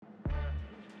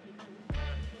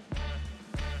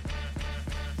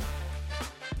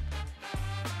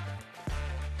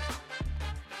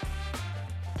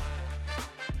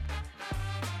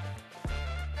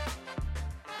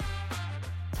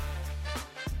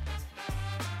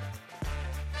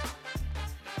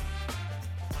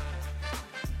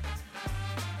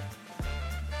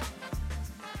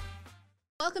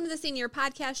Welcome to the Senior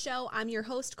Podcast Show. I'm your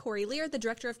host, Corey Lear, the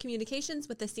Director of Communications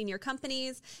with the Senior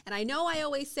Companies. And I know I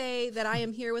always say that I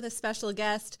am here with a special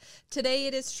guest. Today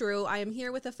it is true. I am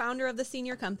here with the founder of the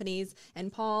Senior Companies.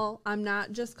 And Paul, I'm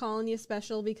not just calling you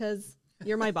special because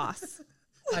you're my boss.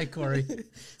 Hi, Corey.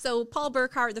 So Paul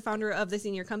Burkhart, the founder of the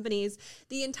Senior Companies,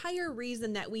 the entire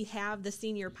reason that we have the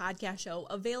Senior Podcast Show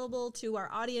available to our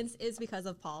audience is because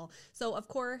of Paul. So, of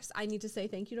course, I need to say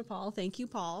thank you to Paul. Thank you,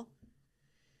 Paul.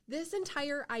 This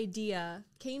entire idea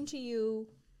came to you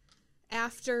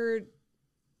after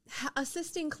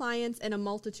assisting clients in a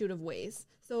multitude of ways.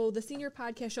 So the Senior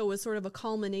Podcast Show was sort of a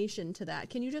culmination to that.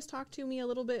 Can you just talk to me a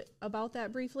little bit about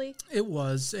that briefly? It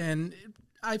was, and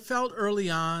I felt early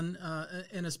on,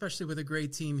 and especially with a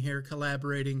great team here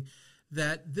collaborating,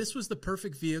 that this was the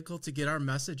perfect vehicle to get our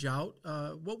message out.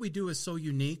 What we do is so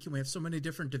unique, and we have so many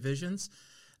different divisions,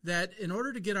 that in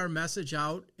order to get our message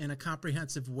out in a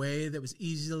comprehensive way that was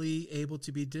easily able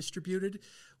to be distributed,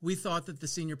 we thought that the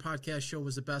Senior Podcast Show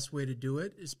was the best way to do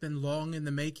it. It's been long in the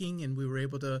making, and we were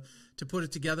able to put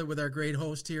it together with our great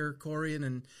host here, Corey,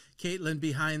 and Caitlin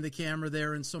behind the camera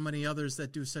there, and so many others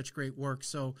that do such great work.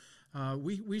 So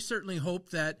we certainly hope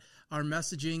that our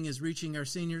messaging is reaching our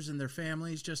seniors and their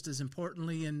families just as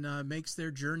importantly, and makes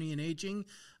their journey in aging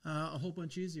a whole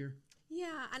bunch easier.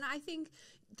 Yeah, and I think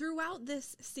throughout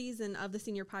this season of the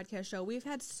Senior Podcast Show, we've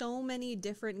had so many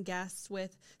different guests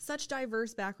with such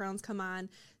diverse backgrounds come on.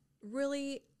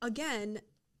 Really, again,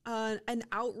 an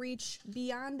outreach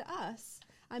beyond us.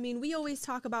 I mean, we always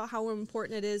talk about how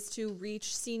important it is to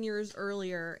reach seniors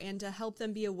earlier and to help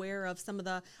them be aware of some of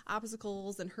the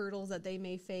obstacles and hurdles that they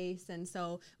may face. And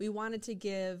so we wanted to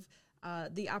give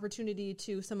the opportunity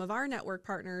to some of our network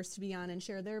partners to be on and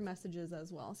share their messages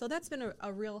as well. So that's been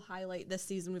a real highlight this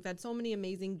season. We've had so many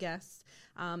amazing guests.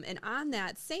 And on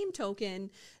that same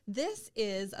token, this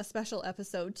is a special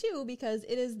episode too, because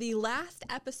it is the last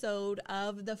episode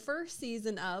of the first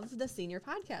season of the Senior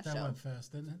Podcast Show. That went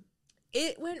fast, didn't it?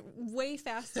 It went way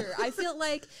faster. I feel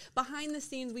like behind the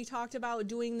scenes, we talked about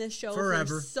doing this show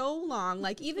Forever. for so long.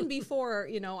 Like even before,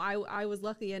 I was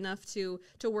lucky enough to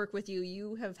work with you.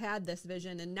 You have had this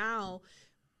vision, and now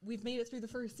we've made it through the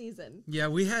first season. Yeah,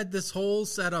 we had this whole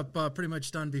setup pretty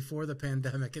much done before the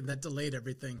pandemic, and that delayed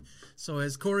everything. So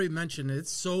as Corey mentioned, it's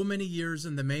so many years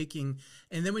in the making.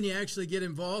 And then when you actually get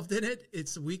involved in it,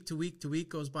 it's week to week to week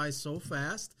goes by so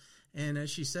fast. And as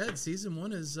she said, season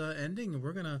 1 is ending, and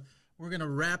we're going to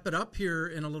wrap it up here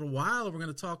in a little while. We're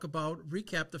going to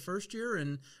recap the first year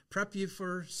and prep you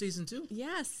for season 2.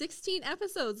 Yeah, 16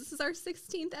 episodes. This is our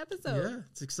 16th episode. Yeah,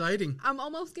 it's exciting. I'm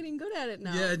almost getting good at it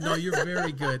now. Yeah, no, you're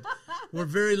very good. We're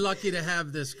very lucky to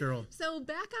have this girl. So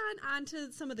back on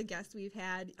to some of the guests we've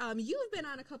had. You've been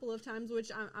on a couple of times, which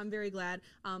I'm very glad.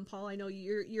 Paul, I know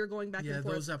you're going back and forth.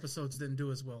 Yeah, those episodes didn't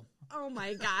do as well. Oh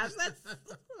my gosh,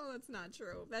 that's not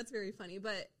true. That's very funny.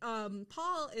 But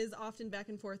Paul is often back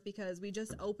and forth because we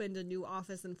just opened a new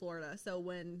office in Florida. So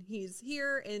when he's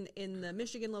here in the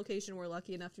Michigan location, we're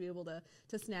lucky enough to be able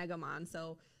to snag him on.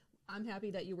 So I'm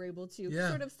happy that you were able to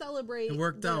sort of celebrate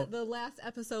the last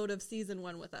episode of season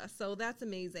 1 with us. So that's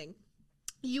amazing.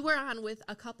 You were on with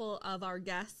a couple of our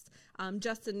guests.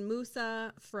 Justin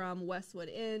Musa from Westwood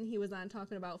Inn. He was on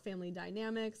talking about family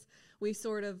dynamics. We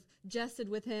sort of jested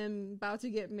with him, about to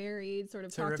get married, sort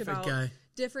of Terrific talked about guy.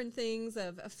 Different things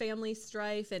of family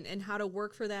strife and how to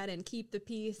work for that and keep the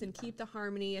peace and keep the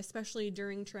harmony, especially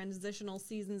during transitional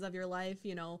seasons of your life.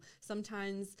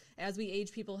 Sometimes as we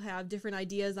age, people have different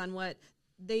ideas on what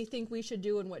they think we should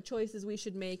do and what choices we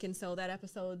should make. And so that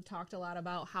episode talked a lot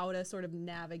about how to sort of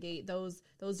navigate those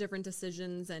different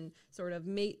decisions and sort of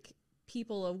make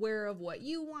people aware of what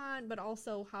you want, but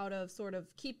also how to sort of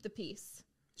keep the peace.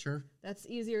 Sure. That's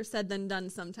easier said than done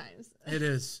sometimes. It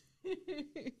is.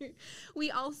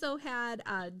 We also had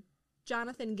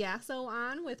Jonathan Gasso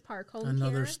on with Park Home Care.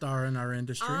 Another star in our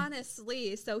industry.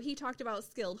 Honestly. So he talked about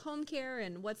skilled home care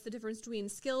and what's the difference between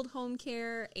skilled home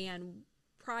care and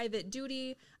private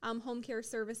duty home care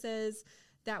services.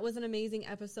 That was an amazing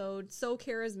episode. So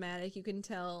charismatic. You can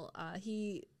tell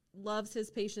he loves his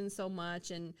patients so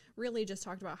much and really just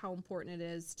talked about how important it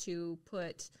is to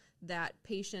put that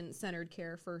patient-centered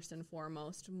care first and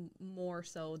foremost, more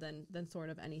so than sort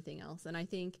of anything else. And I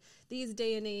think this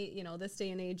day and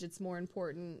age, it's more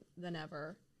important than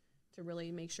ever to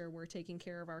really make sure we're taking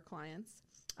care of our clients.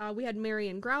 We had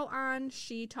Marian Grout on.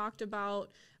 She talked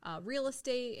about real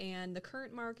estate and the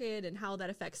current market and how that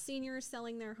affects seniors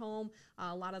selling their home.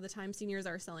 A lot of the time seniors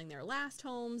are selling their last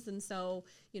homes. And so,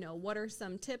 what are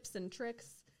some tips and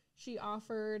tricks she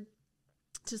offered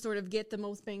to sort of get the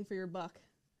most bang for your buck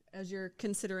as you're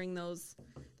considering those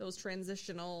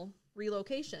transitional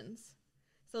relocations.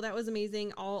 So that was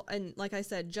amazing. And like I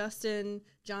said, Justin,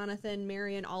 Jonathan,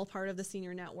 Marion, all part of the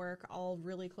senior network, all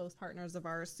really close partners of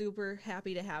ours. Super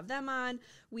happy to have them on.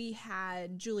 We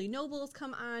had Julie Nobles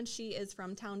come on. She is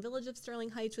from Town Village of Sterling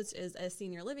Heights, which is a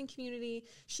senior living community.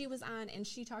 She was on and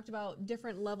she talked about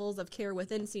different levels of care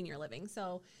within senior living.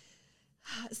 So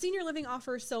senior living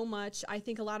offers so much. I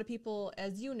think a lot of people,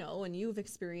 as you know, and you've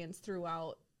experienced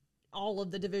throughout all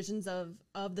of the divisions of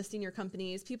the senior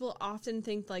companies, people often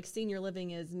think like senior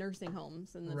living is nursing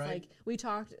homes. And it's like we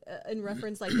talked in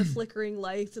reference like the flickering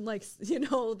lights and like, you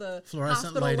know, the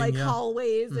fluorescent hospital lighting, like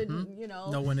hallways and, you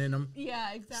know. No one in them.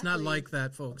 Yeah, exactly. It's not like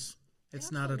that, folks. It's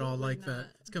not at all Absolutely like not. that.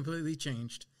 It's completely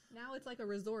changed. Now it's like a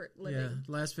resort living. Yeah,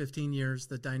 last 15 years,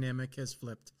 the dynamic has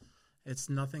flipped. It's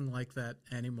nothing like that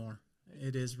anymore.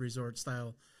 It is resort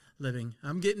style living.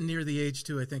 I'm getting near the age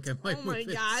too. I think I might. Oh my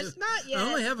gosh, not yet. I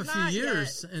only have a few Not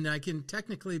years, yet. and I can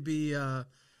technically be a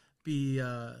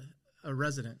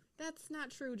resident. That's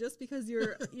not true. Just because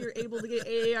you're able to get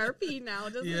AARP now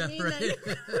doesn't mean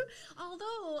that.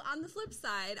 Although on the flip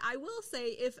side, I will say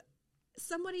if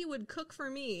somebody would cook for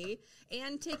me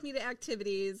and take me to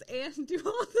activities and do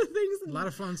all the things, A lot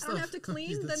of fun stuff. I don't have to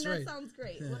clean. Then That's that right. sounds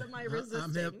great. Yeah. What am I resisting?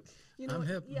 I'm hip. You know, I'm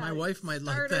hip. yeah, My wife might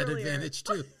like start that earlier. advantage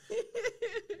too.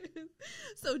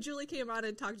 So Julie came on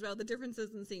and talked about the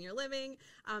differences in senior living.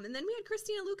 And then we had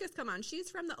Christina Lucas come on. She's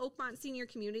from the Oakmont Senior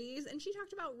Communities, and she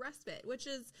talked about respite, which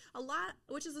is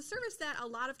a service that a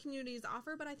lot of communities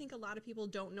offer, but I think a lot of people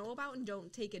don't know about and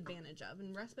don't take advantage of.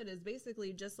 And respite is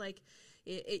basically just like,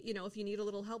 you know, if you need a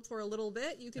little help for a little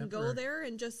bit, you can go there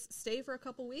and just stay for a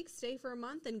couple weeks, stay for a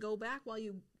month, and go back while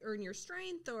you earn your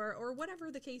strength or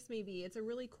whatever the case may be. It's a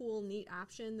really cool, neat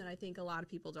option that I think a lot of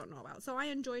people don't know about. So I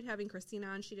enjoyed having Christina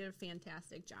on. She did a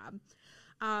fantastic job.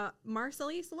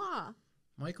 Marcellise Law.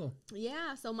 Michael.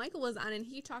 Yeah, so Michael was on, and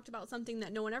he talked about something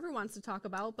that no one ever wants to talk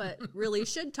about, but really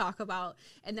should talk about,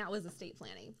 and that was estate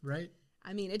planning. Right.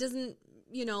 I mean, it doesn't,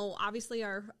 you know, obviously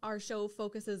our show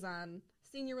focuses on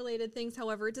senior-related things.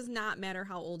 However, it does not matter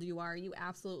how old you are. You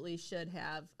absolutely should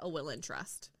have a will and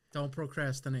trust. Don't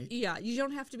procrastinate. Yeah, you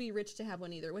don't have to be rich to have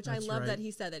one either, which That's I love right. that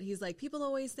he said that. He's like, people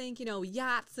always think, you know,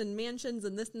 yachts and mansions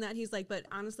and this and that. He's like, but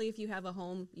honestly, if you have a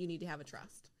home, you need to have a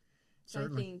trust. So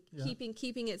Certainly. I think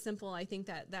keeping it simple, I think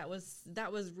that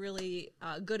was really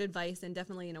good advice and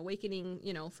definitely an awakening,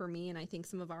 you know, for me. And I think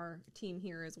some of our team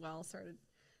here as well started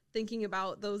thinking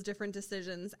about those different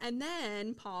decisions. And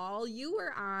then, Paul, you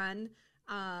were on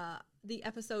the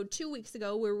episode 2 weeks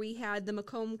ago where we had the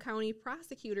Macomb County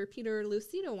prosecutor, Peter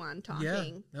Lucido, on talking. Yeah,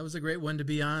 that was a great one to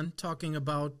be on, talking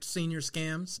about senior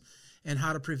scams and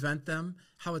how to prevent them,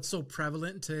 how it's so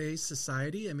prevalent in today's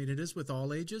society. I mean, it is with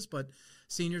all ages, but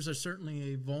seniors are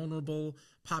certainly a vulnerable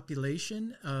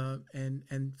population,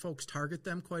 and folks target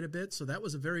them quite a bit. So that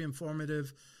was a very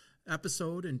informative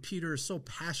episode, and Peter is so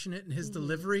passionate in his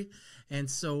delivery. And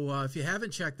so if you haven't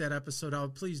checked that episode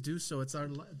out, please do so. It's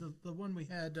the one we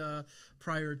had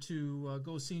prior to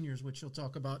Go Seniors, which you'll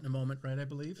talk about in a moment, right, I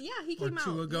believe? Yeah, he came out.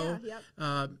 Or two ago. Yeah,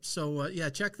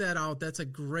 yep. Check that out. That's a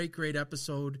great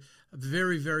episode.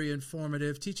 Very, very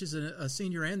informative. Teaches a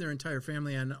senior and their entire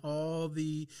family on all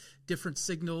the different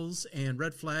signals and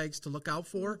red flags to look out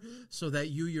for so that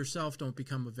you yourself don't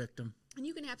become a victim. And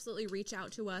you can absolutely reach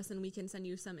out to us, and we can send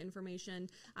you some information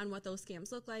on what those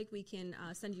scams look like. We can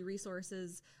send you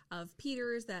resources of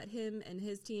Peter's that he and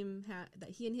his team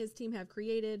have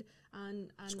created.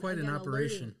 It's quite an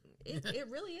operation. It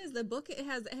really is. The book it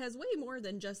has way more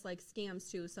than just like scams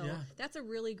too. So that's a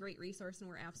really great resource, and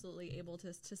we're absolutely able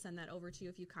to send that over to you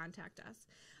if you contact us.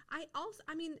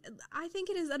 I think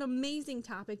it is an amazing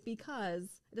topic because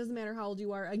it doesn't matter how old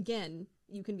you are. Again,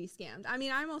 you can be scammed. I mean,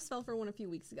 I almost fell for one a few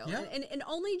weeks ago, and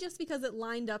only just because it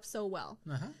lined up so well.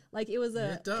 Like it was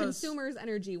a Consumers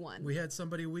Energy one. We had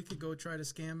somebody a week ago try to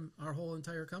scam our whole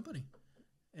entire company,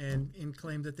 and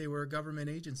claim that they were a government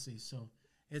agency. So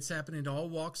it's happening to all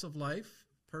walks of life,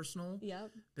 personal,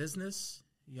 business,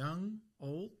 young,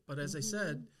 old. But as I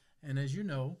said, and as you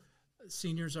know,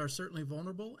 seniors are certainly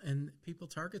vulnerable, and people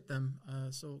target them.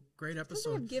 So great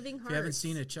episode. Giving hearts. If you haven't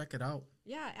seen it, check it out.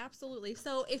 Yeah, absolutely.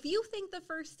 So if you think the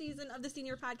first season of the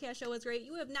Senior Podcast Show is great,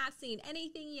 you have not seen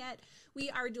anything yet. We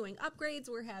are doing upgrades.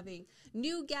 We're having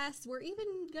new guests. We're even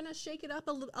going to shake it up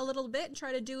a little bit and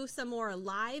try to do some more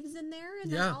lives in there.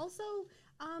 And then also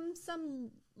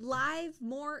some live,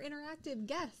 more interactive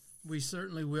guests. We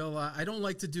certainly will. I don't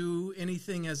like to do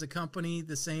anything as a company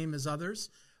the same as others.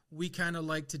 we kind of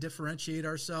like to differentiate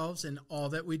ourselves in all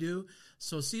that we do.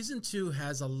 So season 2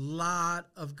 has a lot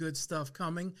of good stuff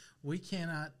coming. We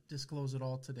cannot disclose it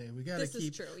all today. We got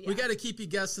to keep you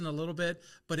guessing a little bit,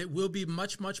 but it will be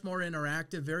much, much more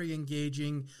interactive, very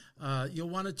engaging. You'll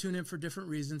want to tune in for different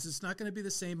reasons. It's not going to be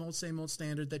the same old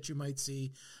standard that you might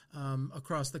see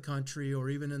across the country or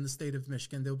even in the state of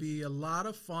Michigan. There'll be a lot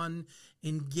of fun,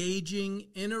 engaging,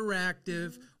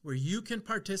 interactive, where you can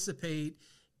participate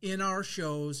in our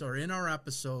shows or in our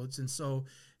episodes. And so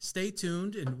stay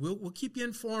tuned, and we'll keep you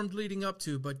informed leading up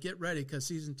to, but get ready because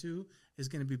season 2 is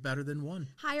going to be better than 1.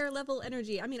 Higher level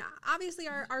energy. I mean, obviously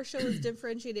our show is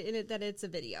differentiated in it that it's a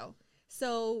video.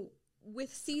 So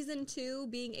with season 2,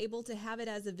 being able to have it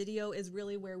as a video is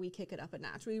really where we kick it up a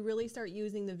notch. We really start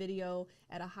using the video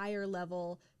at a higher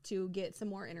level to get some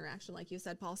more interaction, like you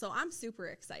said, Paul. So I'm super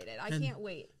excited. I can't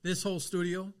wait. This whole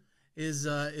studio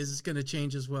is going to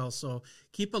change as well. So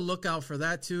keep a lookout for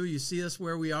that too. You see us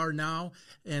where we are now,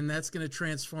 and that's going to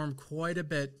transform quite a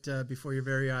bit before your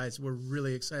very eyes. We're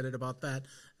really excited about that.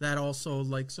 That also,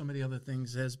 like so many other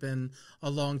things, has been a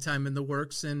long time in the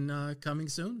works and coming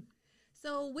soon.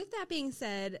 So with that being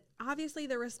said, obviously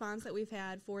the response that we've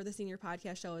had for the Senior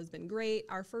Podcast Show has been great.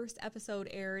 Our first episode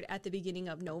aired at the beginning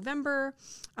of November.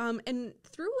 And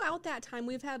throughout that time,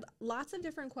 we've had lots of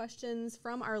different questions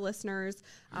from our listeners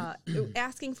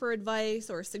asking for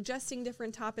advice or suggesting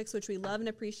different topics, which we love and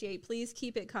appreciate. Please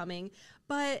keep it coming.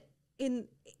 But in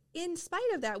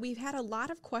spite of that, we've had a lot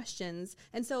of questions.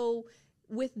 And so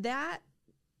with that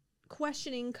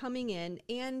questioning coming in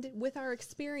and with our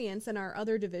experience in our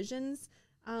other divisions,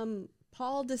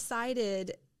 Paul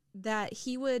decided that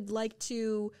he would like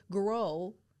to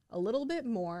grow a little bit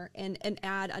more and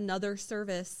add another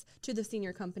service to the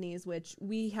senior companies, which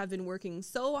we have been working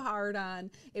so hard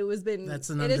on. It has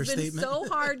been so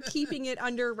hard keeping it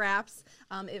under wraps.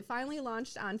 It finally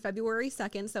launched on February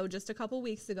 2nd, so just a couple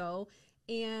weeks ago.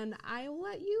 And I'll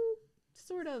let you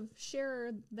sort of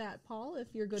share that, Paul, if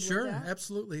you're good with that. Sure,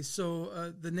 absolutely.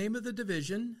 So the name of the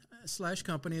division /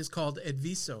 company is called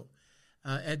Adviso.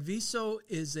 Adviso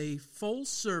is a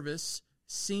full-service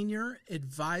senior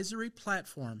advisory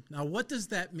platform. Now, what does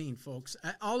that mean, folks?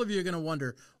 All of you are going to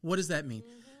wonder, what does that mean?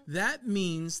 That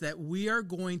means that we are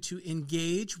going to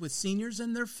engage with seniors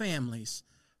and their families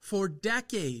for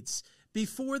decades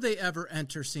before they ever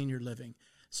enter senior living.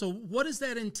 So what does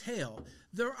that entail?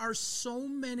 There are so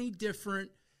many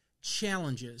different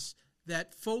challenges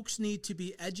that folks need to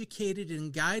be educated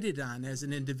and guided on as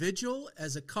an individual,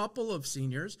 as a couple of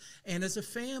seniors, and as a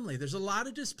family. There's a lot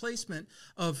of displacement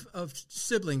of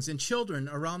siblings and children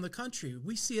around the country.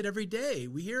 We see it every day.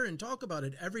 We hear and talk about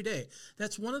it every day.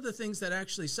 That's one of the things that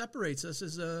actually separates us.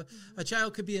 Is a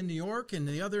child could be in New York and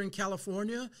the other in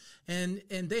California, and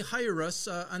they hire us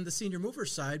on the senior mover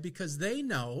side because they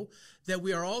know that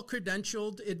we are all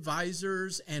credentialed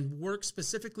advisors and work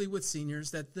specifically with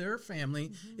seniors, that their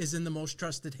family is in the most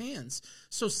trusted hands.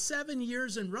 So 7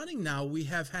 years in running now, we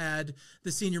have had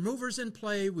the senior movers in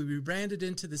play. We rebranded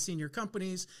into the senior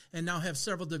companies and now have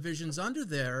several divisions under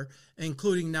there,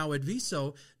 including now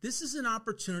Adviso. This is an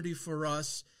opportunity for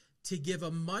us to give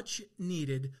a much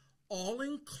needed,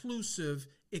 all-inclusive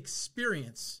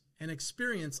experience, an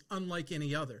experience unlike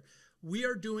any other. We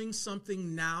are doing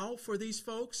something now for these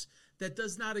folks that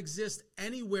does not exist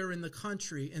anywhere in the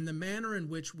country in the manner in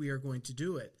which we are going to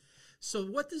do it. So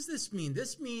what does this mean?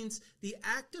 This means the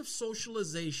act of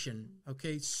socialization,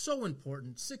 okay, so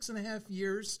important. 6.5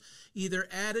 years, either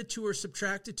added to or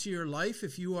subtracted to your life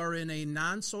if you are in a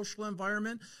non-social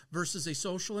environment versus a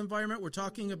social environment. We're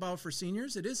talking about for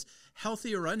seniors. It is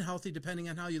healthy or unhealthy depending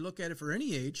on how you look at it for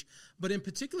any age, but in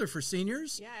particular for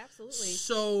seniors. Yeah, absolutely.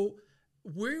 So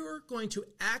we're going to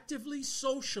actively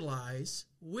socialize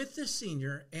with the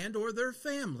senior and or their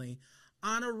family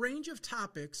on a range of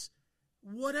topics,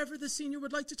 whatever the senior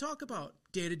would like to talk about.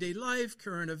 Day-to-day life,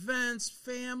 current events,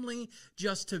 family,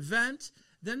 just to vent.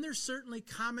 Then there's certainly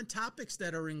common topics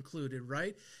that are included,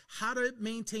 right? How to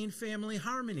maintain family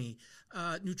harmony,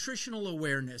 nutritional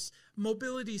awareness,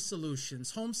 mobility solutions,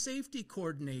 home safety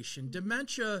coordination,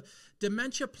 dementia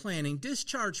planning,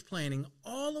 discharge planning.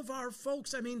 All of our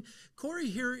folks, I mean, Corey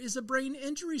here is a brain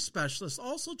injury specialist,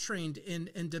 also trained in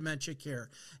dementia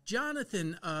care.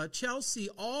 Jonathan, Chelsea,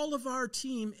 all of our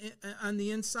team on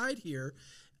the inside here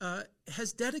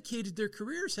has dedicated their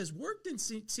careers, has worked in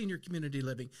senior community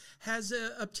living, has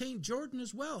obtained, Jordan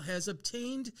as well, has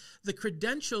obtained the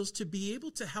credentials to be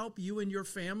able to help you and your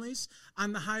families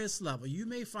on the highest level. You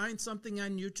may find something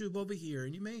on YouTube over here,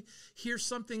 and you may hear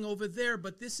something over there,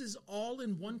 but this is all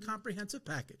in one comprehensive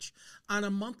package on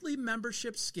a monthly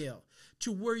membership scale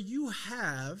to where you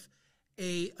have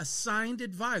a assigned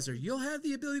advisor. You'll have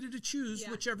the ability to choose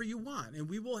whichever you want, and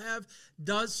we will have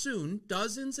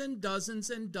dozens and dozens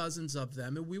and dozens of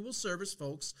them, and we will service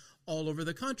folks all over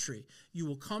the country. You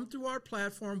will come through our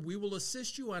platform. We will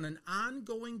assist you on an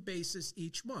ongoing basis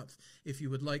each month. If you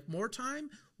would like more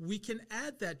time, we can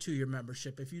add that to your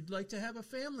membership. If you'd like to have a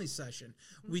family session,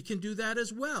 we can do that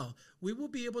as well. We will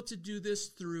be able to do this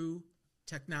through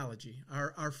technology,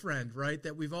 our friend, right,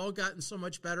 that we've all gotten so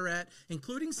much better at,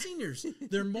 including seniors.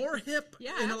 They're more hip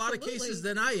in a lot of cases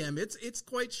than I am. It's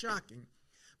quite shocking.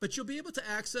 But you'll be able to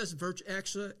access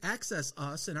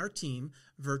us and our team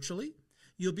virtually.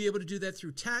 You'll be able to do that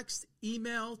through text,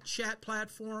 email, chat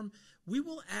platform. We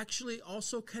will actually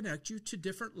also connect you to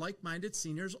different like-minded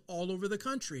seniors all over the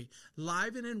country,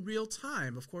 live and in real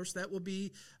time. Of course, that will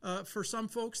be, for some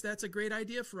folks, that's a great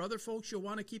idea. For other folks, you'll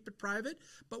want to keep it private.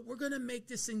 But we're going to make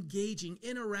this engaging,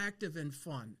 interactive, and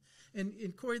fun.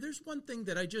 And Corey, there's one thing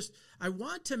that I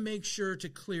want to make sure to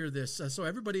clear this so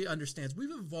everybody understands.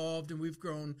 We've evolved and we've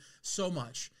grown so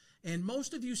much. And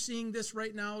most of you seeing this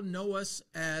right now know us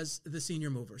as the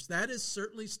Senior Movers. That is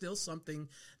certainly still something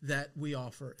that we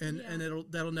offer, and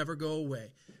that'll never go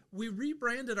away. We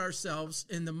rebranded ourselves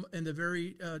in the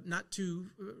very not too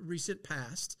recent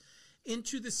past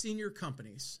into the Senior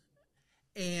Companies,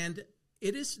 and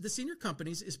the Senior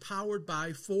Companies is powered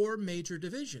by 4 major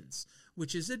divisions,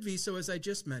 which is Adviso, as I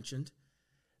just mentioned,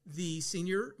 the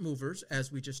Senior Movers,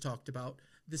 as we just talked about,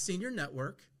 the Senior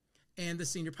Network, and the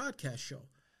Senior Podcast Show.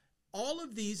 All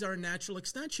of these are a natural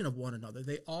extension of one another.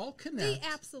 They all connect. They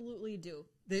absolutely do.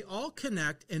 They all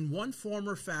connect in one form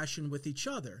or fashion with each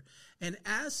other. And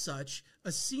as such,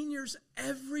 a senior's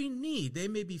every need, they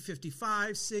may be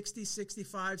 55, 60,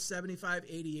 65, 75,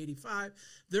 80, 85.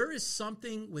 There is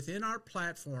something within our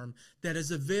platform that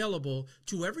is available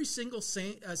to every single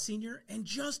senior. And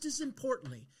just as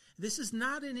importantly, this is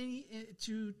not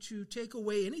to take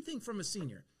away anything from a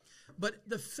senior. But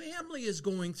the family is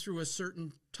going through a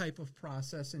certain type of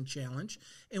process and challenge.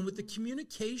 And with the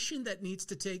communication that needs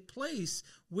to take place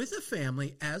with a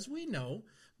family, as we know,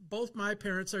 both my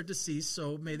parents are deceased,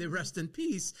 so may they rest in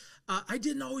peace. I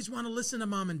didn't always want to listen to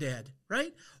mom and dad,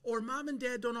 right? Or mom and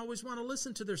dad don't always want to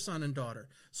listen to their son and daughter.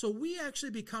 So we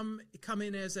actually come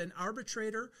in as an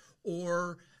arbitrator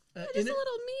or just a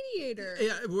little mediator.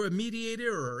 Yeah, we're a mediator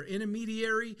or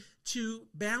intermediary to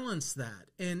balance that.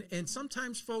 And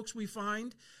sometimes, folks, we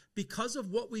find because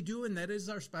of what we do, and that is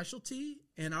our specialty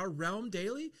and our realm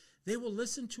daily, they will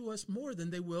listen to us more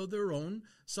than they will their own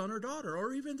son or daughter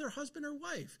or even their husband or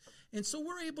wife. And so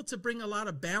we're able to bring a lot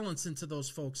of balance into those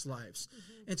folks' lives.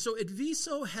 Mm-hmm. And so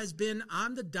Adviso has been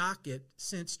on the docket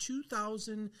since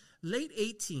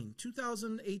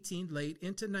 2018 late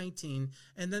into 19,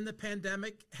 and then the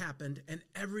pandemic happened and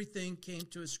everything came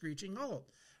to a screeching halt.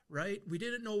 Right? We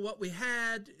didn't know what we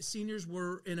had. Seniors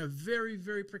were in a very,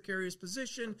 very precarious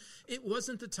position. It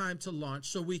wasn't the time to launch.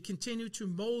 So we continue to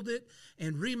mold it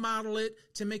and remodel it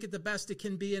to make it the best it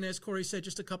can be. And as Corey said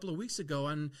just a couple of weeks ago,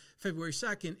 on February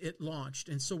 2nd, it launched.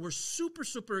 And so we're super,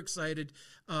 super excited.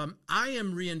 I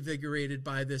am reinvigorated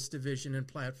by this division and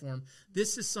platform.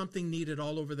 This is something needed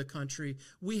all over the country.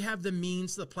 We have the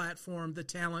means, the platform, the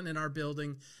talent in our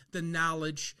building, the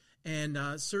knowledge, and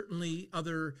certainly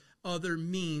other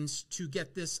means to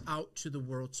get this out to the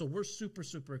world. So we're super,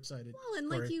 super excited. Well, and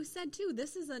like you said, too,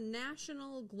 this is a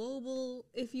national, global,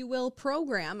 if you will,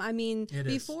 program. I mean,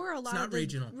 before a lot of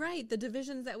regional. Right, the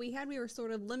divisions that we had, we were sort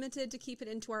of limited to keep it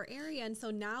into our area. And so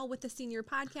now with the Senior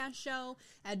Podcast Show,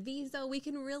 Adviso, we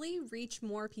can really reach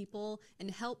more people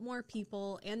and help more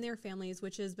people and their families,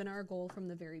 which has been our goal from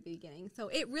the very beginning. So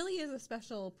it really is a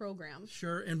special program.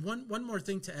 Sure. And one more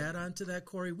thing to add on to that,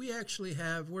 Corey, we're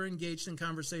engaged in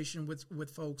conversation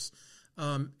with folks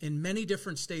in many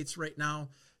different states right now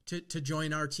to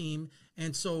join our team.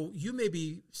 And so you may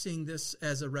be seeing this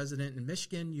as a resident in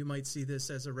Michigan. You might see this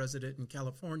as a resident in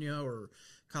California or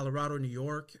Colorado, New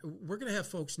York. We're going to have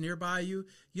folks nearby you.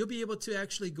 You'll be able to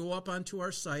actually go up onto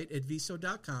our site,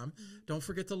 adviso.com. Mm-hmm. Don't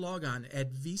forget to log on,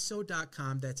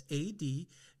 adviso.com. That's ADVEESO.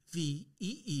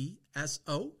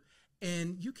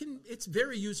 And it's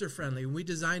very user-friendly. We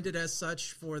designed it as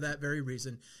such for that very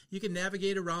reason. You can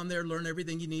navigate around there, learn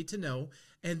everything you need to know.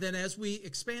 And then as we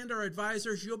expand our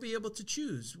advisors, you'll be able to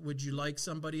choose. Would you like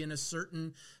somebody in a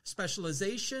certain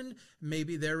specialization?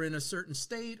 Maybe they're in a certain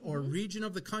state or region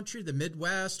of the country, the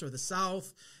Midwest or the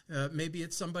South. Maybe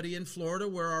it's somebody in Florida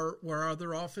where our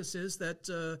other office is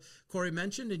that Corey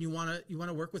mentioned, and you want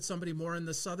to work with somebody more in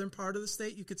the southern part of the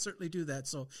state. You could certainly do that.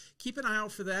 So keep an eye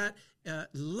out for that.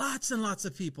 Lots and lots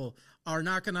of people are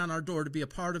knocking on our door to be a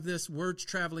part of this. Word's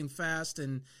traveling fast,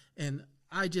 and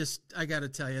I got to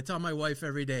tell you, I tell my wife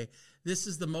every day, This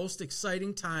is the most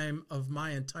exciting time of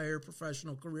my entire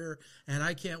professional career, and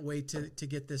I can't wait to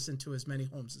get this into as many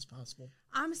homes as possible.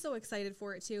 I'm so excited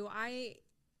for it too. I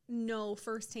know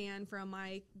firsthand from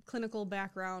my clinical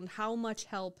background how much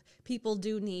help people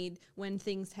do need when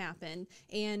things happen.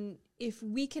 And if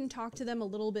we can talk to them a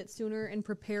little bit sooner and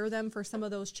prepare them for some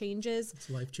of those changes, it's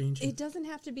life-changing. It doesn't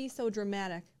have to be so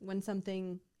dramatic when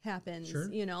something happens, sure.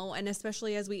 And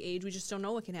especially as we age, we just don't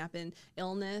know what can happen.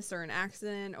 Illness or an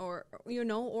accident or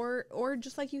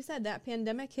just like you said, that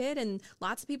pandemic hit and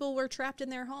lots of people were trapped in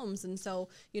their homes. And so,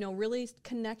 really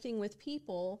connecting with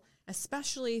people,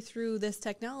 especially through this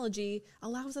technology,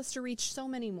 allows us to reach so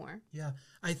many more. Yeah.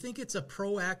 I think it's a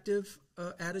proactive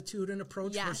attitude and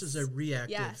approach versus a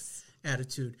reactive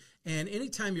attitude. And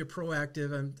anytime you're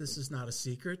proactive, and this is not a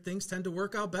secret, things tend to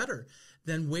work out better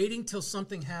than waiting till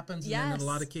something happens. And then in a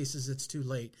lot of cases, it's too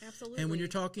late. Absolutely. And when you're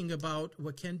talking about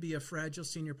what can be a fragile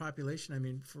senior population, I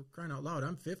mean, for crying out loud,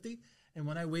 I'm 50. And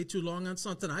when I wait too long on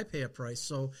something, I pay a price.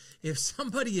 So if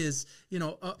somebody is,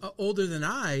 older than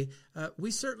I,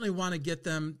 we certainly want to get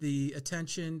them the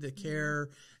attention, the care,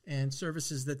 and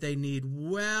services that they need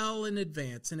well in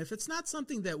advance. And if it's not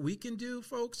something that we can do,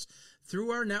 folks,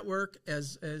 through our network,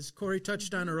 as Corey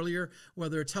touched on earlier,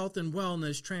 whether it's health and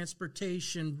wellness,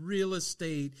 transportation, real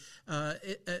estate,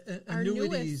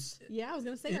 annuities. I was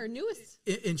going to say our newest.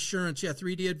 Insurance,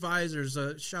 3D Advisors.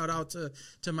 Shout out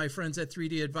to my friends at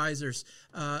 3D Advisors.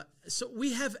 So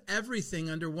we have everything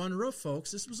under one roof,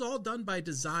 folks. This was all done by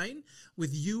design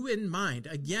with you in mind.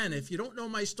 Again, if you don't know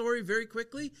my story very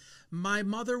quickly, my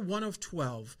mother, one of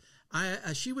 12.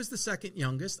 She was the second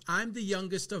youngest. I'm the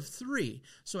youngest of 3.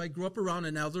 So I grew up around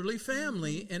an elderly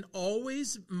family, and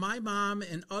always my mom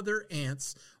and other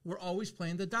aunts were always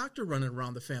playing the doctor running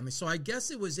around the family. So I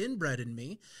guess it was inbred in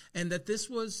me, and that this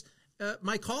was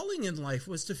my calling in life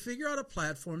was to figure out a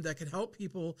platform that could help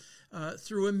people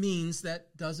through a means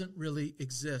that doesn't really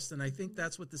exist. And I think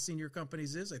that's what the Senior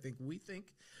Companies is. I think we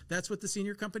think that's what the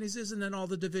Senior Companies is. And then all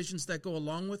the divisions that go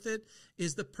along with it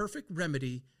is the perfect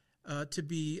remedy to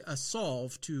be a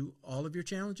solve to all of your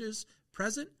challenges,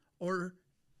 present or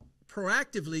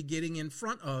proactively getting in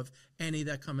front of any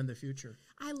that come in the future.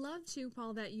 I love too,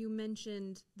 Paul, that you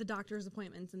mentioned the doctor's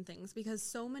appointments and things, because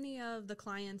so many of the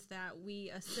clients that we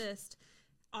assist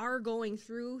are going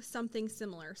through something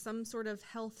similar, some sort of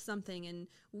health something, and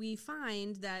we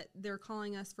find that they're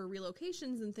calling us for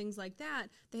relocations and things like that.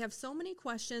 They have so many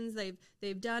questions.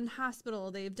 They've done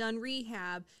hospital, they've done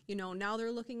rehab, now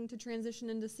they're looking to transition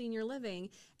into senior living,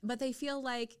 but they feel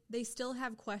like they still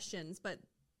have questions. But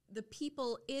the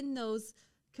people in those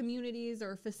communities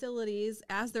or facilities,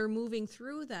 as they're moving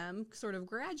through them, sort of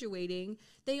graduating,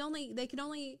 they can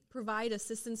only provide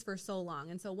assistance for so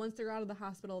long. And so once they're out of the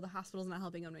hospital's not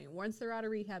helping them anymore. Once they're out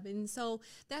of rehab. And so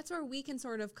that's where we can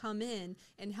sort of come in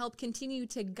and help continue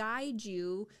to guide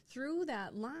you through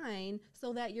that line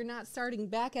so that you're not starting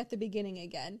back at the beginning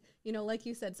again. Like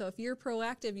you said, so if you're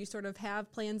proactive, you sort of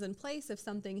have plans in place if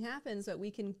something happens that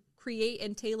we can create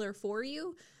and tailor for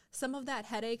you. Some of that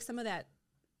headache, some of that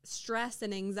stress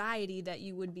and anxiety that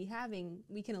you would be having,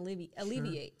 we can alleviate.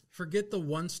 Sure. Forget the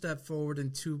one step forward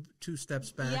and two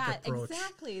steps back approach.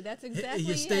 Exactly. That's exactly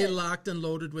You stay locked and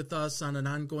loaded with us on an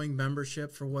ongoing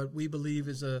membership for what we believe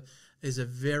is a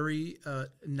very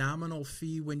nominal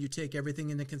fee when you take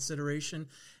everything into consideration.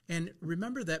 And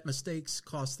remember that mistakes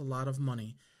cost a lot of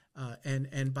money.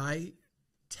 And by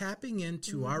tapping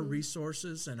into our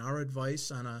resources and our advice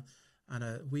on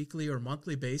a weekly or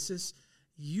monthly basis,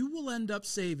 you will end up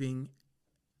saving,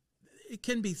 it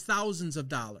can be thousands of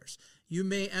dollars. You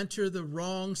may enter the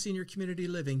wrong senior community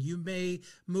living. You may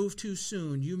move too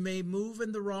soon. You may move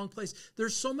in the wrong place.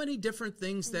 There's so many different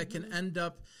things that can end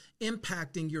up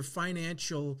impacting your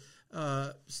financial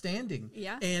standing.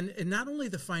 Yeah. And not only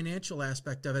the financial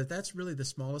aspect of it, that's really the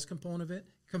smallest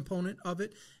component of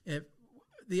it.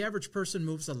 The average person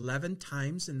moves 11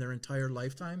 times in their entire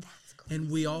lifetime. That's crazy. And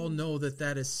we all know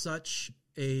that is such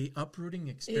a uprooting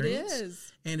experience. It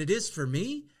is. And it is for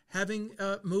me, having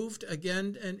moved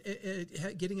again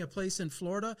and getting a place in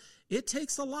Florida. It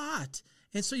takes a lot.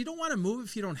 And so you don't want to move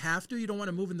if you don't have to. You don't want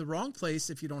to move in the wrong place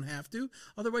if you don't have to.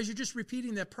 Otherwise, you're just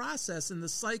repeating that process, and the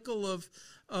cycle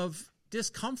of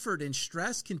discomfort and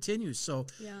stress continues. So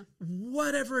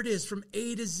whatever it is, from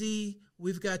A to Z,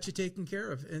 we've got you taken care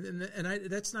of.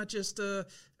 That's not just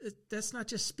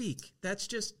speak. That's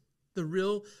just the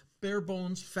real bare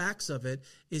bones facts of it,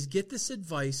 is get this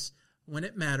advice when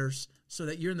it matters so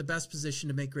that you're in the best position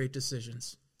to make great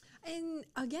decisions. And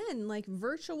again, like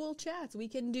virtual chats, we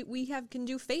can do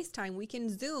FaceTime, we can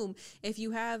Zoom. If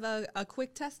you have a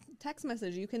quick text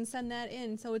message, you can send that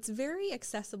in. So it's very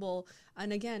accessible.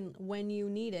 And again, when you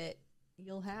need it,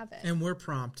 you'll have it. And we're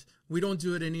prompt. We don't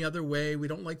do it any other way. We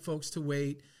don't like folks to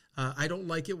wait. I don't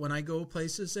like it when I go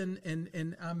places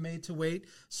and I'm made to wait.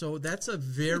 So that's a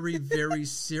very, very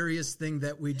serious thing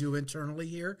that we do internally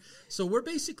here. So we're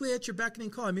basically at your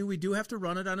beckoning call. I mean, we do have to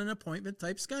run it on an appointment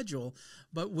type schedule.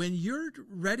 But when you're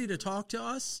ready to talk to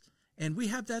us and we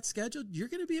have that scheduled, you're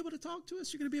going to be able to talk to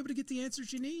us. You're going to be able to get the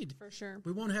answers you need. For sure.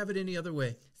 We won't have it any other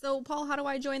way. So, Paul, how do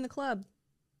I join the club?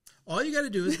 All you got to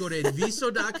do is go to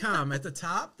adviso.com. At the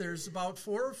top, there's about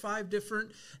 4 or 5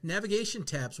 different navigation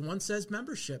tabs. One says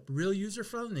membership, real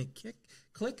user-friendly.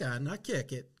 Click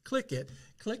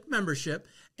membership.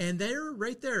 And there,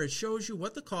 right there, it shows you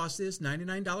what the cost is,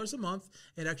 $99 a month.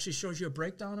 It actually shows you a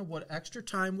breakdown of what extra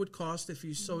time would cost if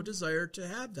you so desire to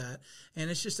have that. And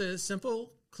it's just a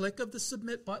simple click of the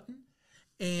submit button.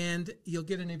 And you'll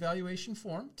get an evaluation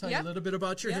form, tell you a little bit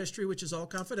about your history, which is all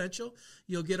confidential.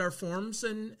 You'll get our forms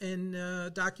and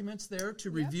documents there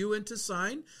to review and to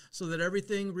sign so that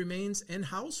everything remains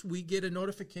in-house. We get a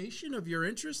notification of your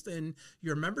interest and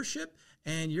your membership,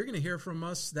 and you're going to hear from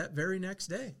us that very next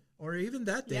day or even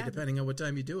that day, depending on what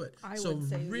time you do it. I would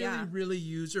say, really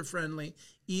user-friendly,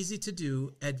 easy to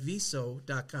do,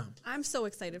 adviso.com. I'm so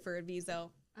excited for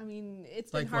Adviso. I mean,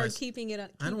 it's been hard keeping it.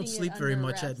 I don't sleep very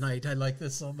much at night. I like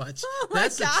this so much. Oh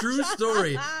that's a true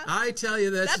story. I tell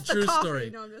you, that's a true story.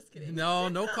 No, I'm just kidding.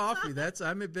 No coffee.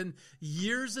 I've been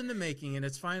years in the making, and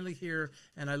it's finally here.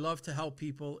 And I love to help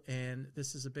people, and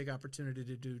this is a big opportunity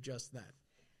to do just that.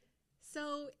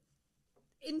 So,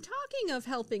 in talking of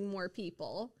helping more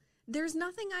people, there's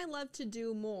nothing I love to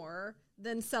do more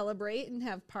than celebrate and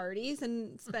have parties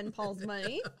and spend Paul's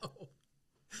money.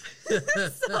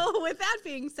 So with that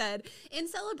being said, in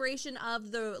celebration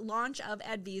of the launch of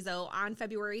Adviso on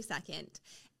February 2nd,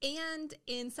 and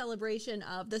in celebration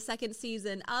of the second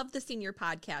season of the Senior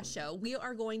Podcast Show, we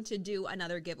are going to do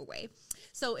another giveaway.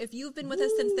 So if you've been with us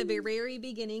since the very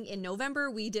beginning, in November,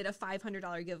 we did a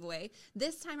 $500 giveaway.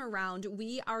 This time around,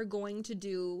 we are going to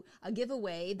do a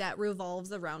giveaway that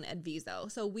revolves around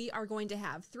Adviso. So we are going to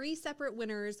have 3 separate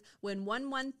winners win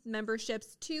 1-month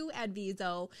memberships to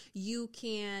Adviso. You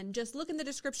can just look in the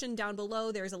description down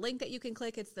below. There's a link that you can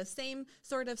click. It's the same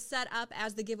sort of setup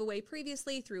as the giveaway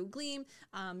previously through Gleam.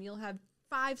 You'll have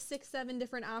 5, 6, 7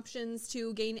 different options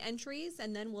to gain entries,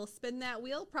 and then we'll spin that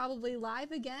wheel probably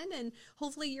live again, and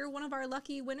hopefully you're one of our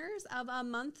lucky winners of a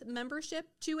month membership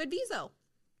to Adviso.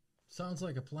 Sounds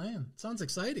like a plan. Sounds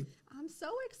exciting. I'm so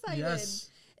excited. Yes.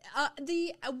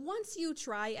 Once you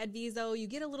try Adviso, you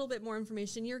get a little bit more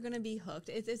information. You're going to be hooked.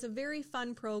 It's a very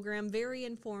fun program, very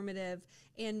informative,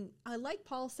 and like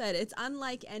Paul said, it's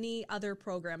unlike any other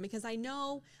program because I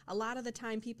know a lot of the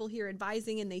time people hear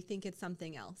advising and they think it's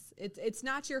something else. It's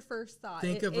not your first thought.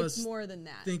 It's more than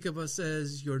that. Think of us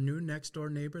as your new next door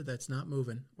neighbor that's not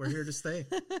moving. We're here to stay.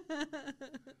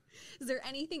 Is there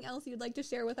anything else you'd like to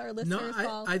share with our listeners,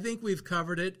 Paul? I think we've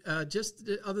covered it. Just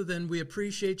other than we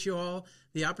appreciate you all.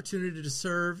 The opportunity to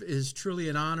serve is truly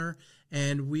an honor,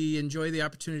 and we enjoy the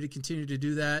opportunity to continue to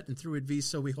do that. And through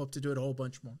Adviso, we hope to do it a whole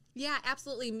bunch more. Yeah,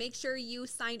 absolutely. Make sure you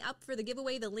sign up for the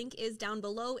giveaway. The link is down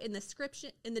below in the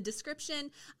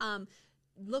description.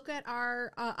 Look at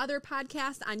our other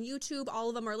podcasts on YouTube. All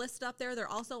of them are listed up there. They're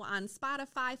also on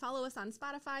Spotify. Follow us on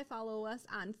Spotify. Follow us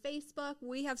on Facebook.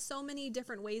 We have so many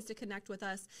different ways to connect with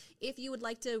us. If you would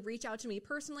like to reach out to me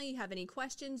personally, you have any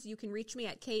questions, you can reach me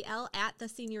at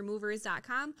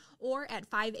kl@theseniormovers.com or at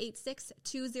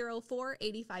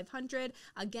 586-204-8500.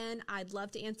 Again, I'd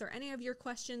love to answer any of your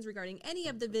questions regarding any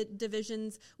of the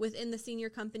divisions within the senior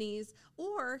companies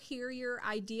or hear your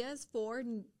ideas for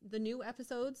the new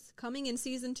episodes coming in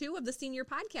Season 2 of the Senior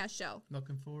Podcast Show.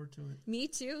 Looking forward to it. Me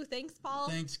too. Thanks, Paul.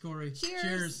 Thanks, Corey.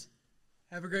 Cheers.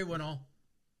 Have a great one, all.